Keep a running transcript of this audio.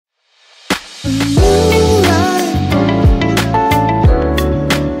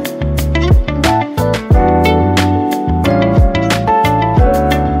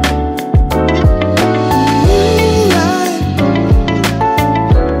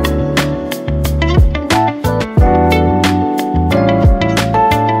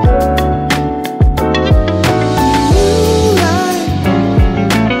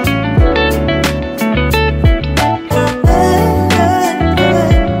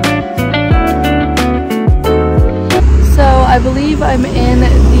I believe I'm in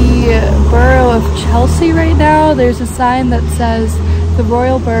the borough of Chelsea right now. There's a sign that says the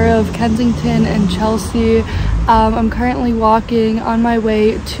Royal Borough of Kensington and Chelsea. I'm currently walking on my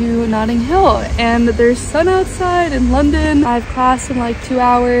way to Notting Hill, and there's sun outside in London. I have class in like 2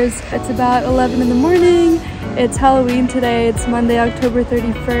 hours. It's about 11 in the morning. It's Halloween today. It's Monday, October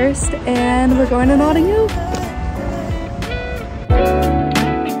 31st, and we're going to Notting Hill.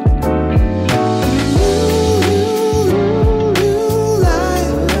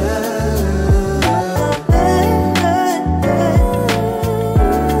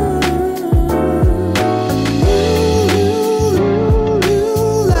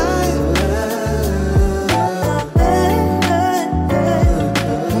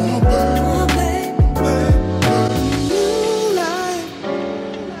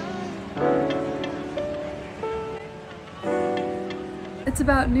 It's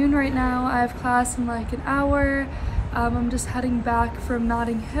about noon right now. I have class in like an hour. I'm just heading back from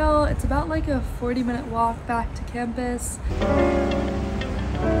Notting Hill. It's about like a 40-minute walk back to campus.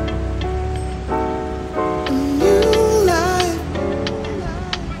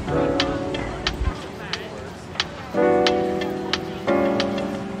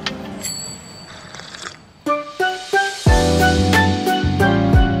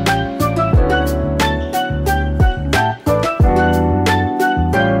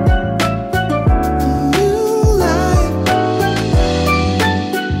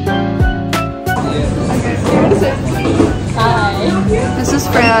 This is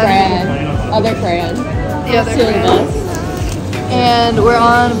Fran. Other Fran. The other Fran. And we're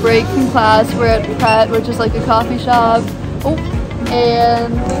on break from class. We're at Pret, which is like a coffee shop. Oh,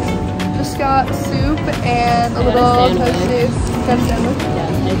 and just got soup and a little toasty sandwich. Yeah,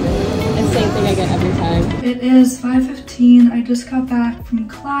 I agree. And same thing I get every time. It is 5:15. I just got back from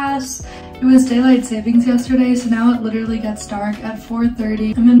class. It was daylight savings yesterday, so now it literally gets dark at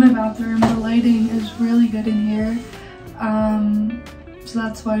 4:30. I'm in my bathroom. The lighting is really good in here. So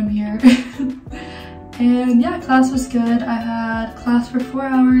that's why I'm here. And yeah, class was good. I had class for 4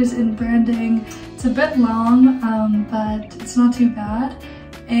 hours in branding. It's a bit long, but it's not too bad.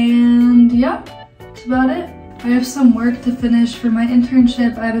 And yeah, that's about it. I have some work to finish for my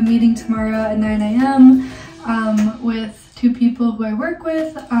internship. I have a meeting tomorrow at 9 a.m. With 2 people who I work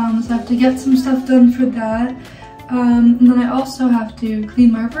with, so I have to get some stuff done for that. And then I also have to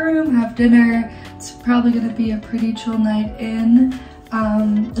clean my room, have dinner. It's probably gonna be a pretty chill night in.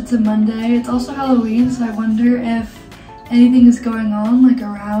 It's a Monday. It's also Halloween, so I wonder if anything is going on like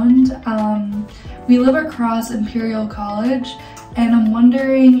around. We live across Imperial College, and I'm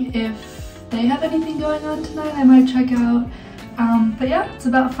wondering if they have anything going on tonight. I might check out. But yeah, it's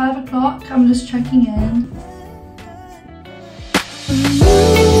about 5 o'clock. I'm just checking in.